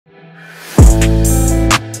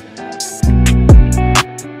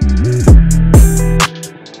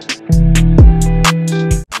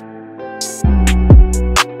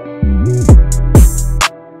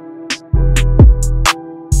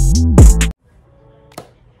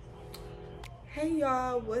Hey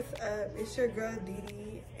y'all, what's up? It's your girl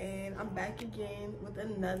Didi, and I'm back again with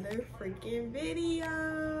another freaking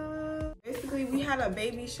video. Basically, we had a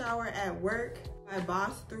baby shower at work. My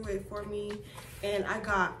boss threw it for me, and I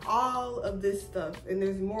got all of this stuff, and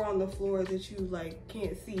there's more on the floor that you like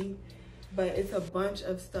can't see, but it's a bunch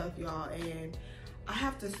of stuff, y'all, and I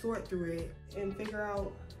have to sort through it and figure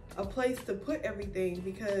out a place to put everything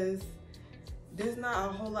because there's not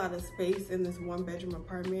a whole lot of space in this one bedroom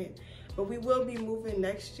apartment, but we will be moving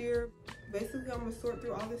next year. Basically, I'm gonna sort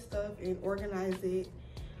through all this stuff and organize it.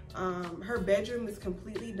 Her bedroom is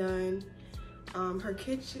completely done. The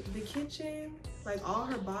kitchen, like all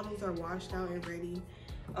her bottles are washed out and ready.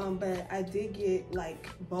 But I did get like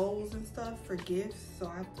bowls and stuff for gifts, so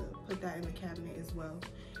I have to put that in the cabinet as well.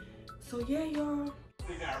 So yeah, y'all.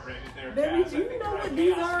 Baby, do you know what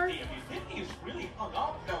these are? He's really hung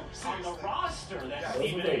up on the roster that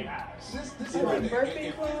Stephen A has. This is like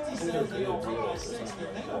birthday clothes.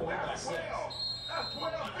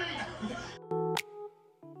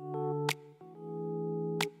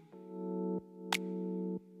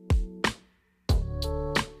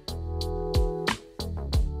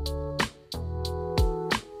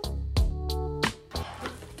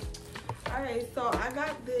 Alright, so I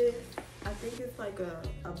got this. I think it's like a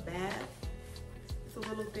bath. It's a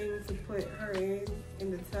little thing to put her in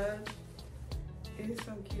the tub. It is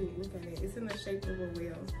so cute. Look at it. It's in the shape of a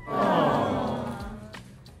wheel. Aww.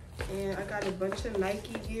 And I got a bunch of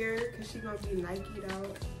Nike gear because she's gonna be Nike'd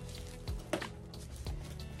out.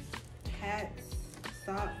 Hats,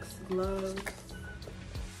 socks, gloves,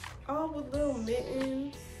 all with little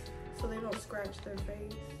mittens so they don't scratch their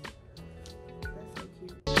face. That's so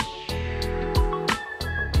cute.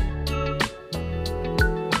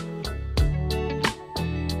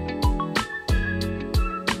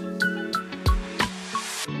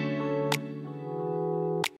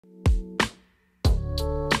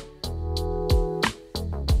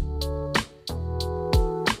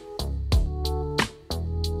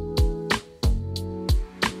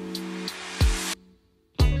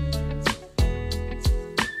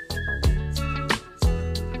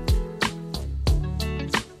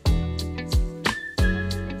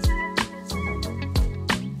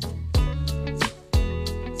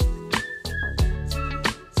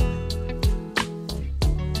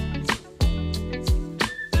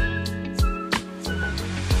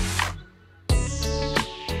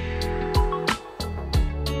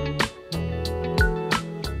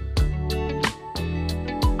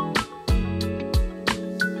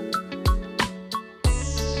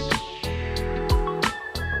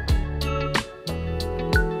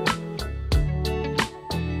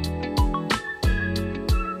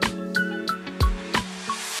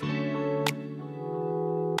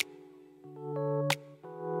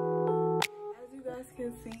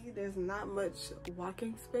 Can see there's not much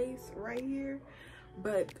walking space right here,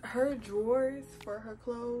 but her drawers for her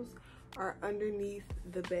clothes are underneath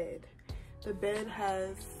the bed. The bed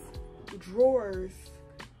has drawers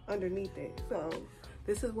underneath it, so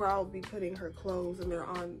this is where I'll be putting her clothes, and they're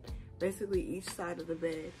on basically each side of the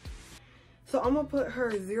bed. So I'm gonna put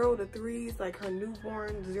her 0 to 3s, like her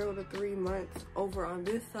newborn 0 to 3 months, over on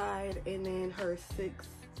this side, and then her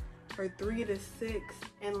 3 to 6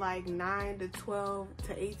 and like 9 to 12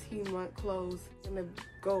 to 18 month clothes gonna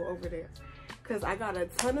go over there, because I got a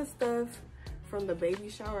ton of stuff from the baby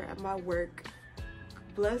shower at my work.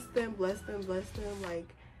 Bless them, bless them, bless them.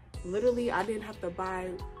 Like literally I didn't have to buy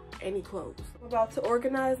any clothes. I'm about to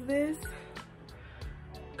organize this.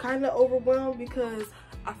 Kind of overwhelmed because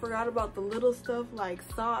I forgot about the little stuff like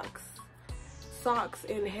socks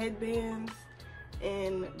and headbands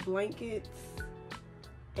and blankets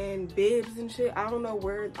and bibs and shit. I don't know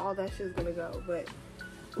where all that shit's gonna go, but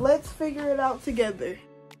let's figure it out together.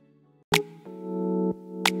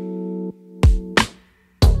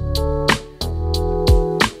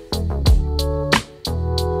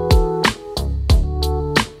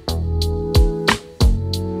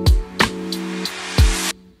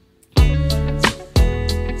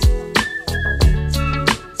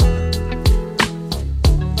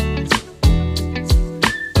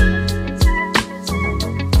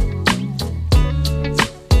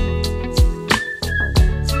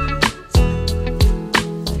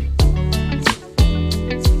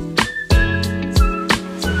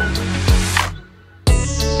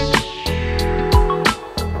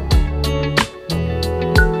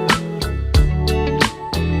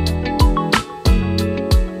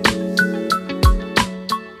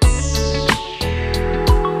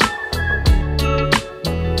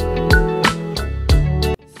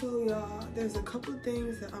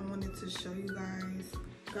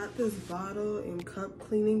 this bottle and cup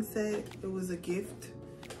cleaning set. It was a gift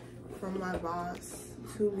from my boss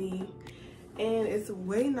to me, and it's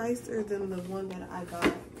way nicer than the one that I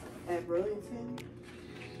got at Burlington.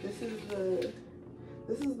 This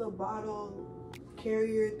is the bottle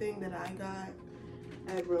carrier thing that I got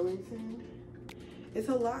at Burlington. It's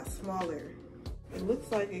a lot smaller. It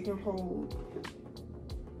looks like it can hold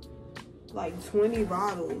like 20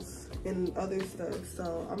 bottles and other stuff.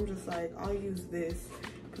 So I'm just like, I'll use this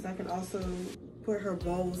because I can also put her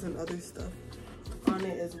bowls and other stuff on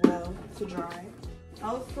it as well to dry.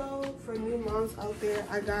 Also, for new moms out there,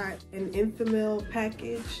 I got an Enfamil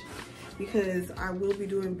package because I will be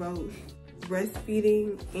doing both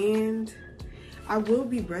breastfeeding, and I will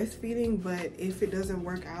be breastfeeding, but if it doesn't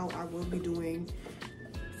work out, I will be doing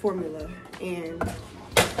formula. And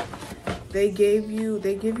they give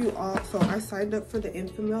you all, so I signed up for the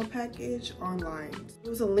Enfamil package online. It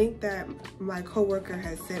was a link that my coworker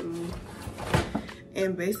had sent me,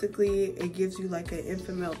 and basically it gives you like an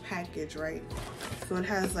Enfamil package, right? So it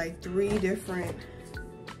has like 3 different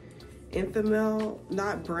Enfamil,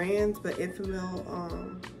 not brands, but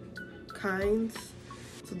Enfamil kinds.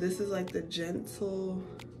 So this is like the gentle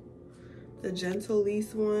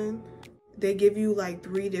lease one. They give you like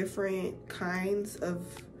 3 different kinds of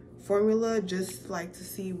formula, just like to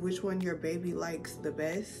see which one your baby likes the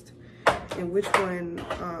best and which one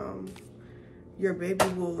your baby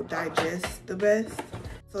will digest the best.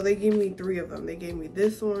 So they gave me 3 of them. They gave me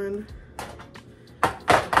this one,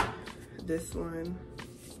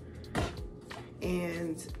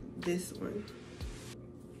 and this one.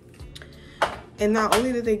 And not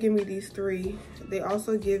only did they give me these 3, they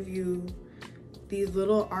also give you these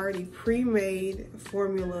little already pre-made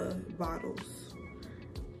formula bottles,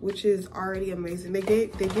 which is already amazing. They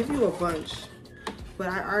give you a bunch, but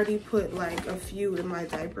I already put like a few in my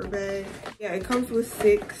diaper bag. Yeah, it comes with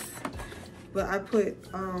 6, but I put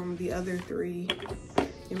the other 3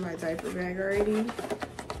 in my diaper bag already.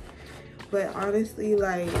 But honestly,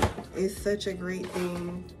 like, it's such a great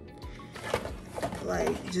thing,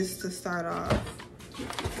 like, just to start off.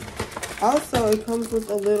 Also, it comes with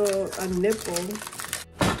a nipple,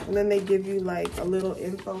 and then they give you like a little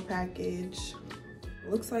info package.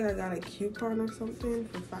 Looks like I got a coupon or something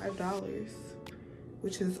for $5,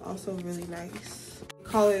 which is also really nice.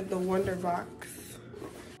 Call it the Wonder Box.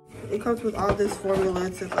 It comes with all this formula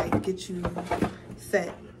to like get you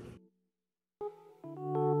set.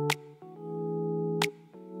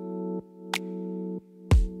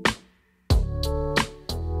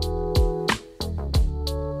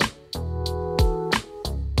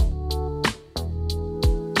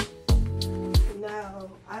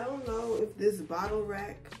 This bottle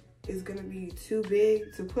rack is gonna be too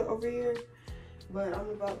big to put over here, but I'm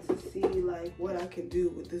about to see like what I can do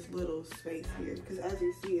with this little space here, because as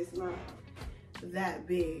you see, it's not that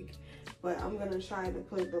big. But I'm gonna try to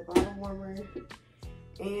put the bottle warmer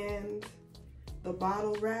and the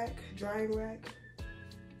bottle rack, drying rack,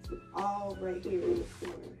 all right here in this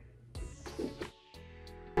corner.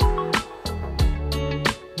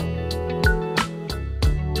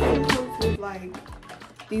 It comes with like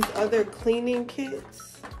these other cleaning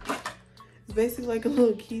kits. It's basically like a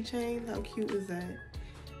little keychain. How cute is that?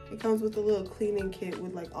 It comes with a little cleaning kit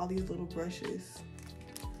with like all these little brushes.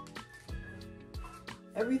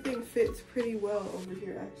 Everything fits pretty well over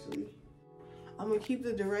here actually. I'm gonna keep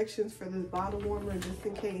the directions for this bottle warmer just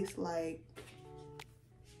in case like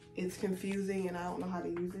it's confusing and I don't know how to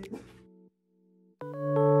use it.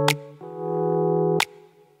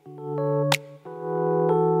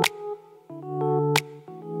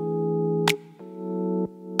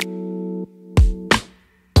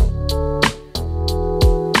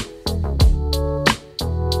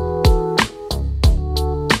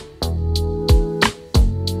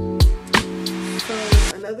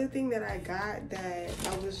 That I got that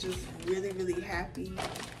I was just really happy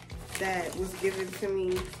that was given to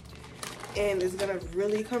me and is gonna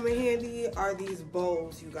really come in handy are these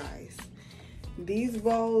bowls, you guys. These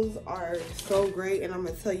bowls are so great, and I'm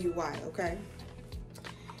gonna tell you why, okay?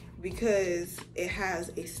 Because it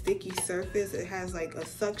has a sticky surface. It has like a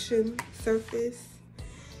suction surface.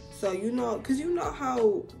 So you know, because you know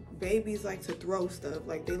how babies like to throw stuff.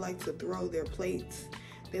 Like they like to throw their plates.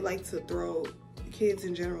 They like to throw, kids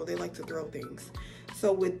in general, they like to throw things.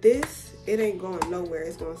 So with this, it ain't going nowhere.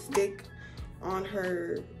 It's gonna stick on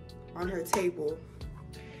her table.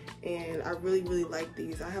 And I really like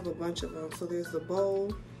these. I have a bunch of them. So there's the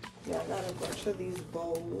bowl. Yeah, I got a bunch of these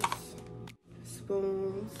bowls.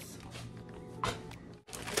 Spoons.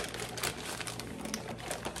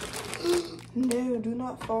 No, do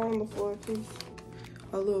not fall on the floor, please.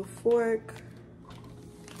 A little fork.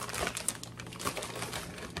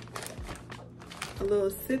 A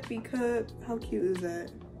little sippy cup. How cute is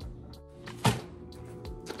that?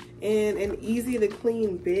 And an easy to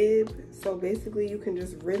clean bib. So basically you can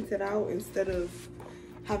just rinse it out instead of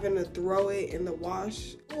having to throw it in the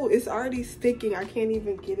wash. Oh, it's already sticking. I can't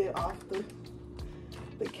even get it off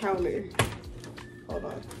the counter. Hold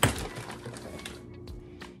on.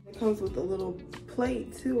 It comes with a little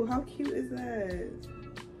plate too. How cute is that?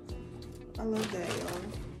 I love that,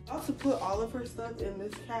 y'all. I also put all of her stuff in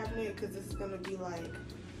this cabinet because it's gonna be like,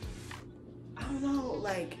 I don't know,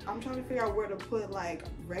 like I'm trying to figure out where to put like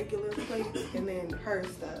regular plates and then her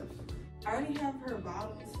stuff. I already have her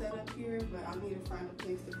bottles set up here, but I need to find a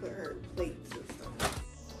place to put her plates and stuff.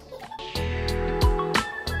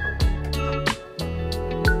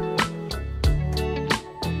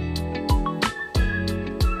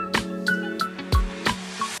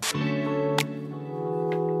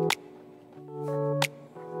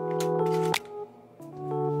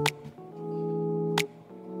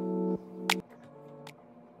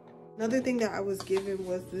 Another thing that I was given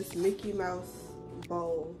was this Mickey Mouse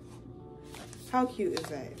bowl. How cute is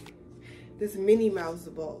that? This Minnie Mouse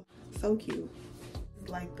bowl. So cute. It's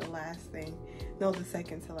like the last thing. No, the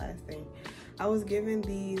second to last thing. I was given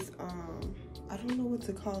these, I don't know what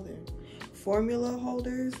to call them. Formula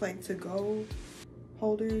holders, like to-go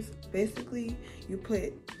holders. Basically, you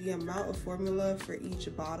put the amount of formula for each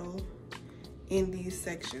bottle in these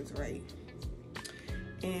sections, right?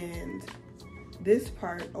 And this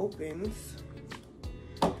part opens,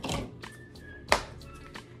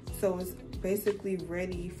 so it's basically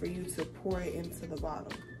ready for you to pour it into the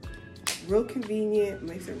bottle. Real convenient,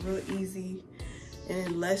 makes it real easy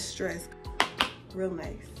and less stress. Real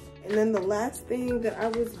nice. And then the last thing that I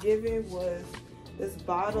was given was this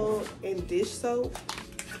bottle and dish soap.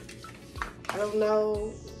 I don't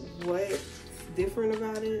know what's different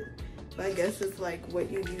about it, but I guess it's like what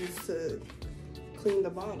you use to clean the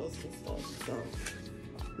bottles and stuff. So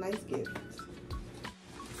nice gift.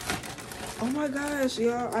 Oh my gosh,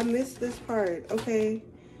 y'all, I missed this part. Okay,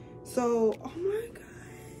 so oh my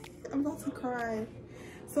god, I'm about to cry.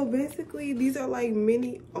 So basically these are like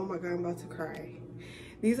mini, oh my god, I'm about to cry.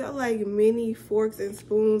 These are like mini forks and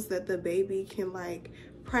spoons that the baby can like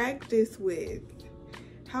practice with.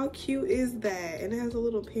 How cute is that? And it has a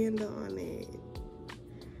little panda on it.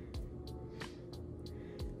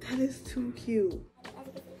 That is too cute.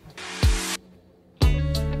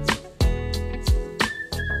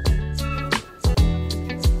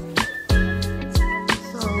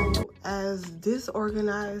 As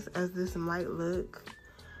disorganized as this might look,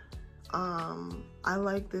 I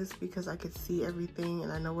like this because I could see everything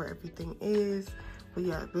and I know where everything is. But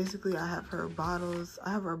yeah, basically I have her bottles.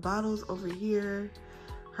 I have her bottles over here,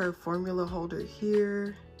 her formula holder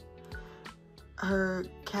here, her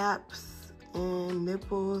caps and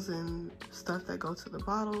nipples and stuff that go to the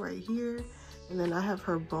bottle right here. And then I have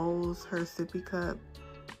her bowls, her sippy cup,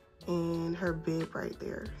 and her bib right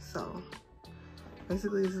there. So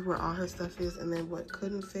basically this is where all her stuff is, and then what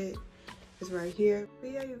couldn't fit is right here.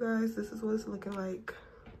 But yeah, you guys, this is what it's looking like.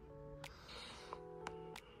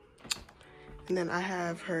 And then I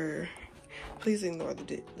have her, please ignore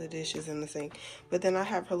the dishes in the sink, but then I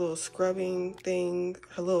have her little scrubbing thing,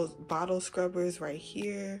 her little bottle scrubbers right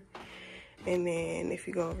here. And then if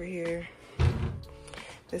you go over here,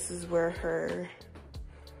 this is where her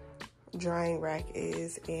drying rack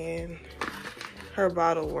is and her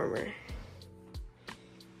bottle warmer.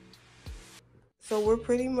 So we're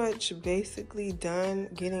pretty much basically done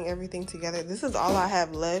getting everything together. This is all I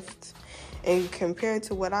have left. And compared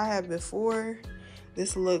to what I had before,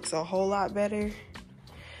 this looks a whole lot better.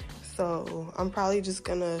 So I'm probably just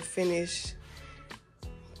gonna finish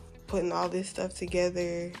putting all this stuff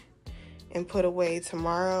together and put away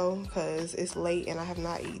tomorrow because it's late and I have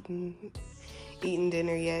not eaten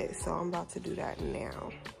dinner yet. So I'm about to do that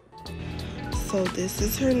now. So this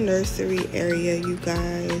is her nursery area, you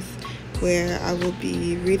guys, where I will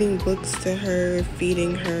be reading books to her,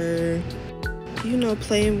 feeding her, you know,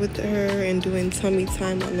 playing with her and doing tummy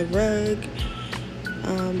time on the rug.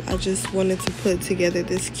 I just wanted to put together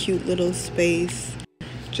this cute little space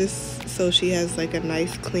just so she has like a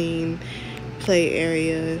nice clean play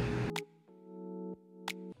area.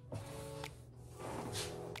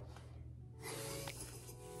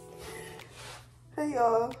 Hey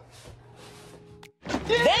y'all.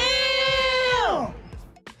 Damn!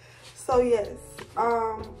 So yes,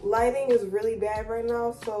 lighting is really bad right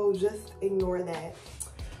now, so just ignore that.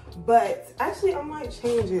 But actually I might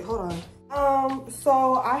change it, hold on.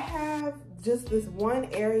 So I have just this one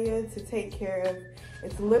area to take care of.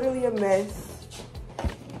 It's literally a mess.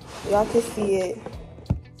 Y'all can see it.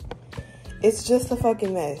 It's just a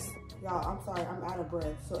fucking mess. Y'all, y'all, I'm sorry, I'm out of breath.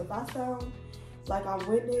 So if I sound like I'm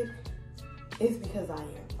winded, it's because I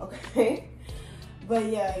am, okay? But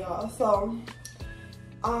yeah, y'all, so,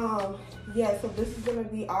 yeah, so this is gonna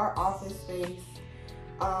be our office space,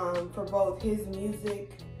 for both his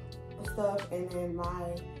music stuff and then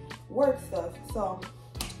my work stuff. So,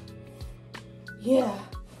 yeah.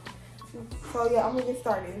 So yeah, I'm gonna get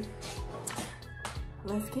started.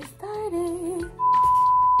 Let's get started.